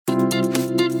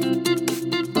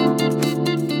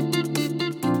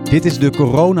Dit is de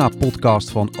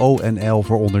corona-podcast van ONL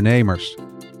voor ondernemers.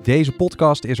 Deze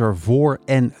podcast is er voor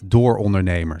en door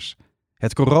ondernemers.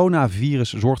 Het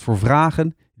coronavirus zorgt voor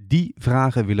vragen. Die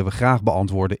vragen willen we graag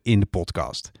beantwoorden in de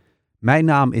podcast. Mijn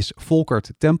naam is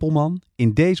Volkert Tempelman.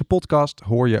 In deze podcast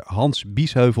hoor je Hans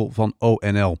Biesheuvel van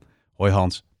ONL. Hoi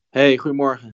Hans. Hey,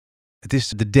 goedemorgen. Het is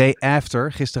de day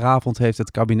after. Gisteravond heeft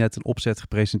het kabinet een opzet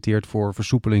gepresenteerd voor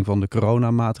versoepeling van de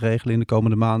coronamaatregelen in de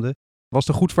komende maanden. Was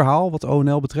het een goed verhaal wat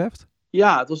ONL betreft?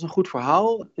 Ja, het was een goed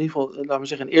verhaal. In ieder geval, laten we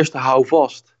zeggen, een eerste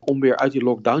houvast om weer uit die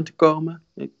lockdown te komen.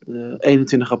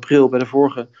 21 april bij de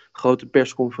vorige grote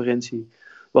persconferentie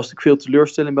was natuurlijk veel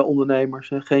teleurstelling bij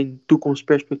ondernemers. Geen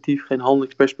toekomstperspectief, geen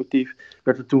handelingsperspectief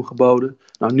werd er toen geboden.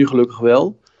 Nou, nu gelukkig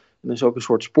wel. En er is ook een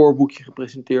soort spoorboekje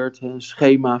gepresenteerd. Een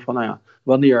schema van,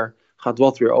 wanneer gaat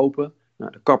wat weer open.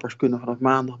 Nou, de kappers kunnen vanaf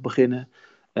maandag beginnen.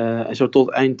 En zo tot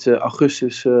eind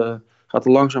augustus gaat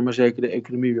er langzaam maar zeker de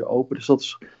economie weer open. Dus dat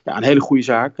is een hele goede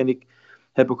zaak. En ik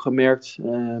heb ook gemerkt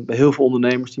bij heel veel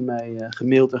ondernemers die mij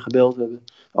gemaild en gebeld hebben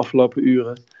de afgelopen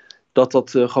uren, dat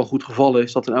gewoon goed gevallen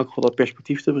is. Dat in elk geval dat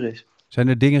perspectief er weer is. Zijn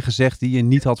er dingen gezegd die je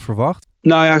niet had verwacht?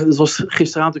 Nou ja, het was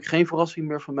gisteravond natuurlijk geen verrassing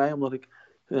meer voor mij. Omdat ik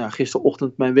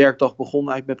gisterochtend mijn werkdag begon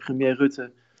eigenlijk met premier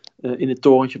Rutte in het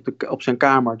torentje op zijn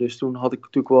kamer. Dus toen had ik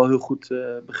natuurlijk wel heel goed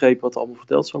begrepen wat er allemaal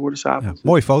verteld zou worden 's avonds. Ja,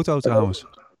 mooie foto trouwens.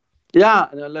 Ja,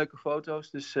 leuke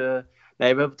foto's. Dus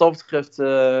wat dat betreft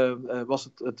was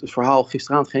het verhaal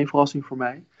gisteravond geen verrassing voor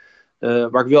mij.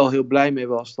 Waar ik wel heel blij mee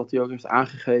was, dat hij ook heeft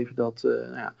aangegeven dat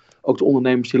ook de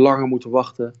ondernemers die langer moeten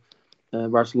wachten,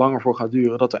 waar het langer voor gaat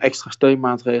duren, dat er extra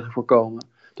steunmaatregelen voor komen.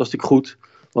 Dat is natuurlijk goed,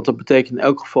 want dat betekent in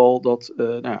elk geval dat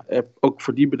er ook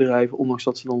voor die bedrijven, ondanks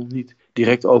dat ze dan nog niet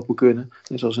direct open kunnen,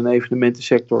 zoals in de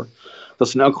evenementensector, dat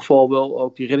ze in elk geval wel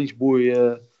ook die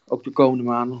reddingsboei ook de komende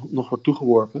maanden nog wordt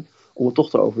toegeworpen om het toch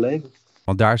te overleven.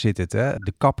 Want daar zit het, hè.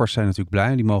 De kappers zijn natuurlijk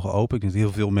blij, die mogen open. Ik denk dat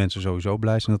heel veel mensen sowieso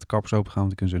blij zijn dat de kappers open gaan,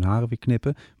 want dan kunnen ze hun haren weer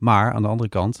knippen. Maar aan de andere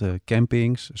kant,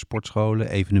 campings, sportscholen,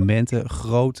 evenementen,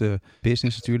 grote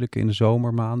business natuurlijk in de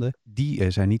zomermaanden,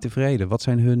 die zijn niet tevreden. Wat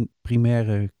zijn hun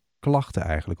primaire klachten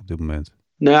eigenlijk op dit moment?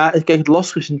 Nou ja, kijk, het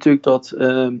lastige is natuurlijk dat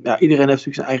iedereen heeft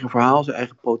natuurlijk zijn eigen verhaal, zijn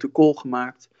eigen protocol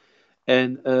gemaakt.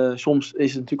 En soms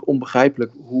is het natuurlijk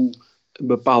onbegrijpelijk hoe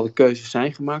bepaalde keuzes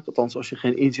zijn gemaakt. Althans, als je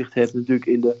geen inzicht hebt natuurlijk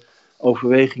in de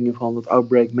overwegingen van het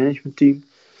Outbreak Management Team.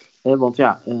 Want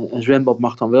een zwembad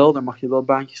mag dan wel, daar mag je wel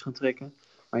baantjes gaan trekken.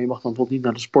 Maar je mag dan bijvoorbeeld niet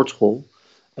naar de sportschool.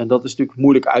 En dat is natuurlijk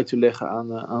moeilijk uit te leggen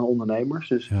aan ondernemers.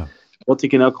 Dus wat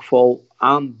ik in elk geval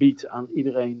aanbied aan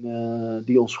iedereen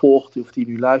die ons volgt of die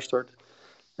nu luistert.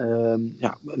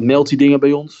 Meld die dingen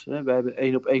bij ons. We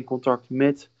hebben 1-op-1 contact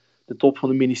met de top van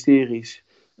de ministeries.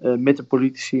 Met de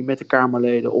politici, met de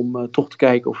Kamerleden, om toch te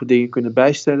kijken of we dingen kunnen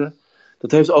bijstellen.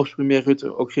 Dat heeft overigens premier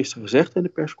Rutte ook gisteren gezegd in de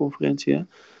persconferentie. Hè. Hij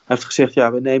heeft gezegd,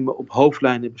 we nemen op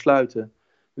hoofdlijnen besluiten.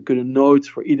 We kunnen nooit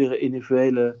voor iedere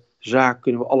individuele zaak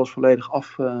kunnen we alles volledig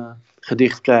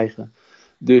afgedicht krijgen.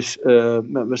 Dus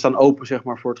we staan open zeg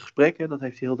maar, voor het gesprek. Hè. Dat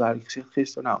heeft hij heel duidelijk gezegd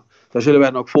gisteren. Nou, daar zullen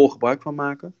wij dan ook vol gebruik van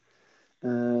maken.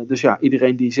 Dus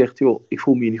iedereen die zegt, joh, ik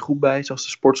voel me hier niet goed bij, zoals de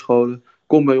sportscholen,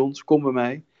 kom bij ons, kom bij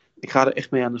mij. Ik ga er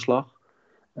echt mee aan de slag.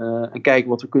 En kijken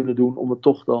wat we kunnen doen om het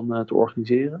toch dan te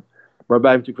organiseren.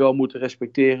 Waarbij we natuurlijk wel moeten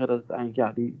respecteren dat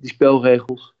uiteindelijk die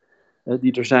spelregels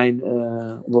die er zijn,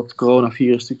 omdat het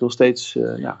coronavirus natuurlijk nog steeds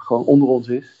gewoon onder ons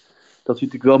is. Dat we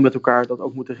natuurlijk wel met elkaar dat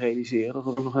ook moeten realiseren. Dat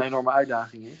dat ook nog een enorme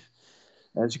uitdaging is.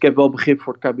 Dus ik heb wel begrip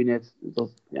voor het kabinet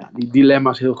dat die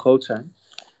dilemma's heel groot zijn.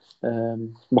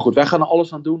 Maar goed, wij gaan er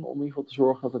alles aan doen om in ieder geval te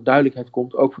zorgen dat er duidelijkheid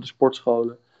komt. Ook voor de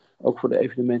sportscholen, ook voor de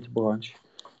evenementenbranche.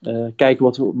 Kijken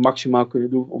wat we maximaal kunnen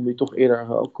doen om die toch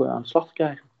eerder ook aan de slag te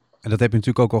krijgen. En dat heb je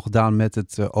natuurlijk ook al gedaan met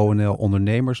het ONL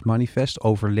Ondernemersmanifest,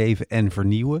 overleven en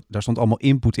vernieuwen. Daar stond allemaal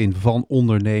input in van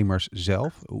ondernemers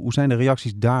zelf. Hoe zijn de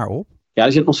reacties daarop? Ja,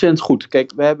 die zijn ontzettend goed.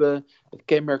 Kijk, we hebben het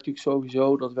kenmerk natuurlijk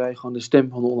sowieso dat wij gewoon de stem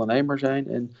van de ondernemer zijn.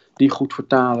 En die goed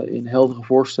vertalen in heldere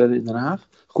voorstellen in Den Haag.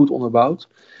 Goed onderbouwd.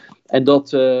 En dat,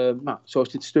 zo is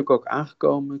dit stuk ook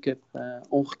aangekomen. Ik heb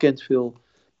ongekend veel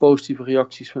positieve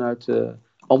reacties vanuit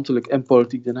ambtelijk en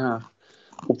politiek Den Haag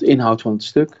op de inhoud van het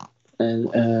stuk. En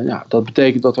dat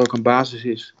betekent dat er ook een basis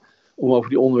is om over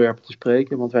die onderwerpen te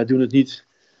spreken. Want wij doen het niet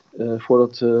voor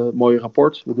dat mooie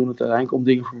rapport. We doen het uiteindelijk om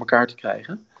dingen voor elkaar te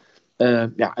krijgen.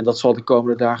 En dat zal de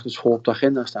komende dagen dus vol op de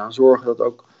agenda staan. Zorgen dat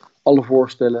ook alle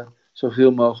voorstellen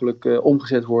zoveel mogelijk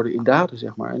omgezet worden in daden,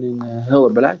 zeg maar. En in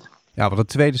helder beleid. Ja, want het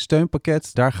tweede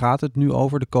steunpakket, daar gaat het nu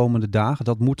over de komende dagen.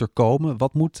 Dat moet er komen.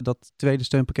 Wat moet dat tweede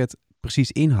steunpakket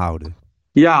precies inhouden?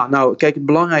 Ja, nou kijk, het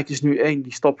belangrijke is nu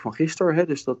die stap van gisteren. Hè?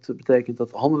 Dus dat betekent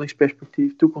dat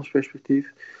handelingsperspectief,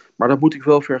 toekomstperspectief. Maar dat moet ik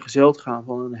wel vergezeld gaan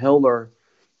van een helder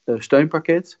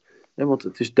steunpakket. Want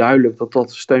het is duidelijk dat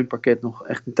dat steunpakket nog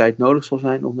echt een tijd nodig zal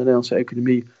zijn om de Nederlandse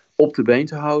economie op de been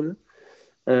te houden.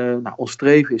 Ons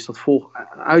streven is dat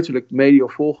uiterlijk medio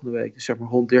volgende week, dus zeg maar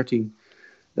rond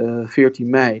 14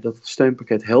 mei, dat het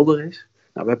steunpakket helder is.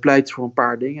 Wij pleiten voor een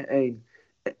paar dingen. 1,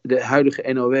 de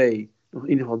huidige NOW nog in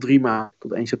ieder geval 3 maanden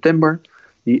tot 1 september.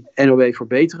 Die NOW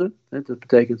verbeteren. Dat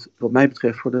betekent wat mij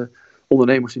betreft voor de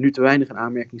ondernemers die nu te weinig in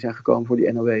aanmerking zijn gekomen voor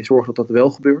die NOW, zorg dat dat wel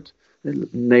gebeurt.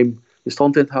 Neem de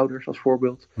strandtenthouders als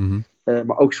voorbeeld. Mm-hmm.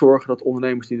 Maar ook zorgen dat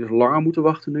ondernemers die dus langer moeten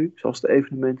wachten nu, zoals de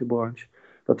evenementenbranche,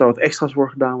 dat daar wat extra's voor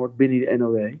gedaan wordt binnen die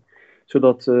NOW.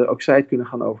 Zodat ook zij het kunnen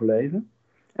gaan overleven.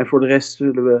 En voor de rest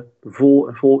zullen we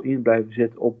vol in blijven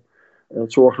zetten op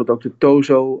het zorgen dat ook de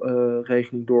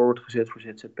TOZO-regeling door wordt gezet voor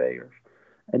ZZP'ers.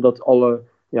 En dat alle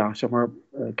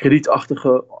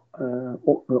kredietachtige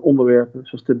onderwerpen,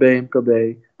 zoals de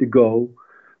BMKB, de GO,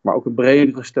 maar ook een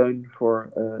bredere steun voor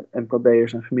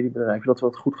MKB'ers en familiebedrijven, dat we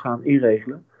dat goed gaan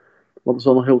inregelen. Want er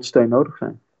zal nog heel veel steun nodig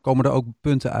zijn. Komen er ook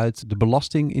punten uit de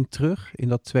belasting in terug, in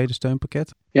dat tweede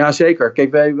steunpakket? Ja, zeker.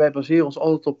 Kijk, wij baseren ons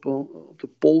altijd op de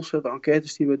polsen, de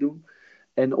enquêtes die we doen.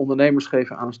 En ondernemers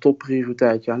geven aan als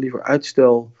topprioriteit liever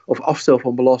uitstel of afstel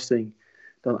van belasting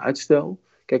dan uitstel.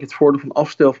 Kijk, het voordeel van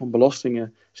afstel van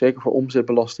belastingen, zeker voor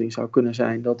omzetbelasting, zou kunnen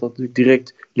zijn dat natuurlijk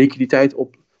direct liquiditeit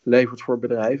oplevert voor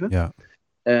bedrijven. Ja.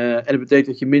 En dat betekent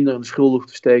dat je minder in de schulden hoeft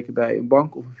te steken bij een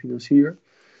bank of een financier.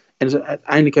 En dus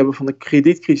uiteindelijk hebben we van de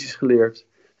kredietcrisis geleerd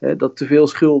dat te veel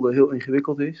schulden heel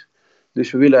ingewikkeld is.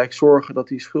 Dus we willen eigenlijk zorgen dat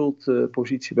die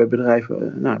schuldpositie bij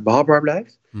bedrijven behapbaar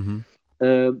blijft. Mm-hmm.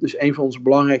 Dus een van onze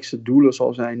belangrijkste doelen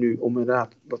zal zijn nu om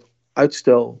inderdaad dat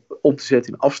uitstel om te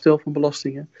zetten in afstel van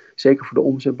belastingen. Zeker voor de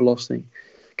omzetbelasting.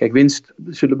 Kijk, winst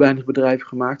zullen weinig bedrijven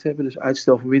gemaakt hebben. Dus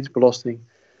uitstel van winstbelasting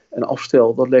en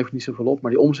afstel, dat levert niet zoveel op.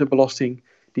 Maar die omzetbelasting,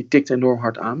 die tikt enorm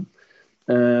hard aan.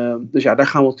 Dus daar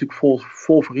gaan we natuurlijk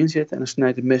vol voor inzetten. En dan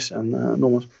snijdt het mes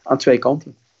aan 2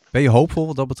 kanten. Ben je hoopvol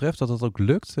wat dat betreft, dat dat ook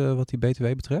lukt, wat die BTW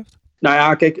betreft? Nou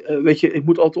ja, kijk, weet je, ik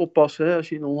moet altijd oppassen als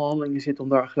je in onderhandelingen zit om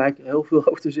daar gelijk heel veel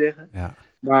over te zeggen. Ja.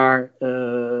 Maar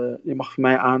je mag van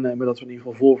mij aannemen dat we in ieder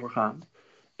geval vol voor gaan.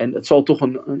 En het zal toch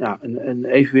een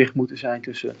evenwicht moeten zijn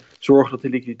tussen zorgen dat de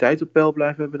liquiditeit op peil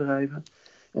blijft bij bedrijven.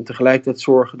 En tegelijkertijd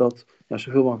zorgen dat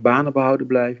zoveel mogelijk banen behouden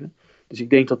blijven. Dus ik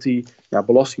denk dat die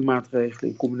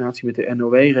belastingmaatregelen in combinatie met de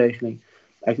NOW-regeling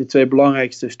eigenlijk de 2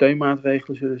 belangrijkste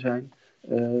steunmaatregelen zullen zijn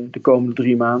de komende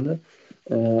 3 maanden.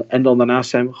 En dan daarnaast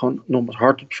zijn we gewoon nogmaals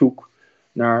hard op zoek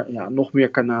naar nog meer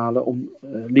kanalen om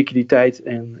liquiditeit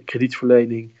en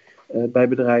kredietverlening bij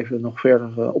bedrijven nog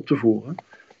verder op te voeren.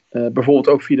 Bijvoorbeeld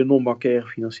ook via de non-bancaire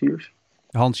financiers.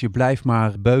 Hans, je blijft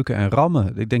maar beuken en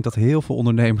rammen. Ik denk dat heel veel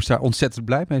ondernemers daar ontzettend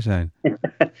blij mee zijn.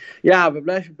 Ja, we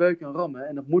blijven beuken en rammen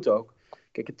en dat moet ook.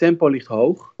 Kijk, het tempo ligt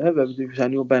hoog. We zijn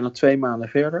nu al bijna 2 maanden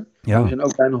verder. Ja. We zijn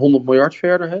ook bijna 100 miljard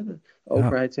verder. De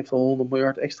overheid heeft al 100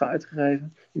 miljard extra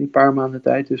uitgegeven in die paar maanden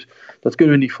tijd. Dus dat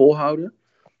kunnen we niet volhouden.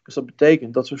 Dus dat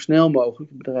betekent dat zo snel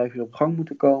mogelijk de bedrijven weer op gang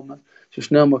moeten komen. Zo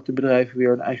snel mogelijk de bedrijven weer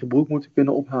hun eigen broek moeten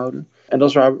kunnen ophouden. En dat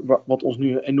is wat ons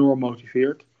nu enorm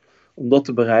motiveert om dat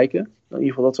te bereiken. In ieder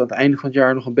geval dat we aan het einde van het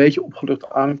jaar nog een beetje opgelucht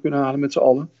adem kunnen halen met z'n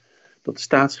allen. Dat de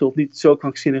staatsschuld niet zo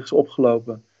krankzinnig is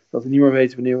opgelopen dat we niet meer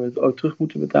weten wanneer we het ook terug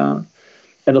moeten betalen.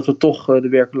 En dat we toch de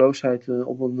werkloosheid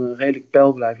op een redelijk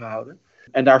peil blijven houden.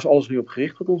 En daar is alles nu op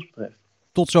gericht wat ons betreft.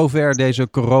 Tot zover deze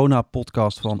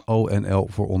corona-podcast van ONL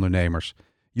voor ondernemers.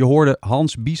 Je hoorde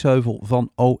Hans Biesheuvel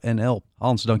van ONL.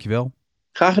 Hans, dankjewel.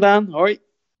 Graag gedaan. Hoi.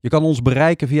 Je kan ons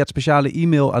bereiken via het speciale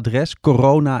e-mailadres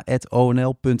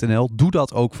corona@onl.nl. Doe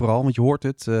dat ook vooral, want je hoort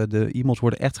het. De e-mails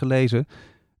worden echt gelezen.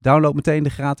 Download meteen de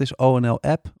gratis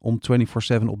ONL-app om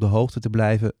 24/7 op de hoogte te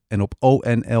blijven. En op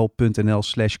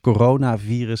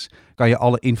onl.nl/coronavirus kan je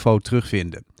alle info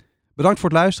terugvinden. Bedankt voor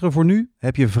het luisteren voor nu.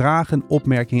 Heb je vragen,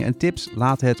 opmerkingen en tips?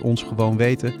 Laat het ons gewoon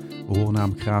weten. We horen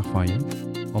namelijk graag van je.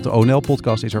 Want de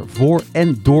ONL-podcast is er voor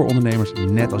en door ondernemers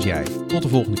net als jij. Tot de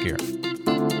volgende keer.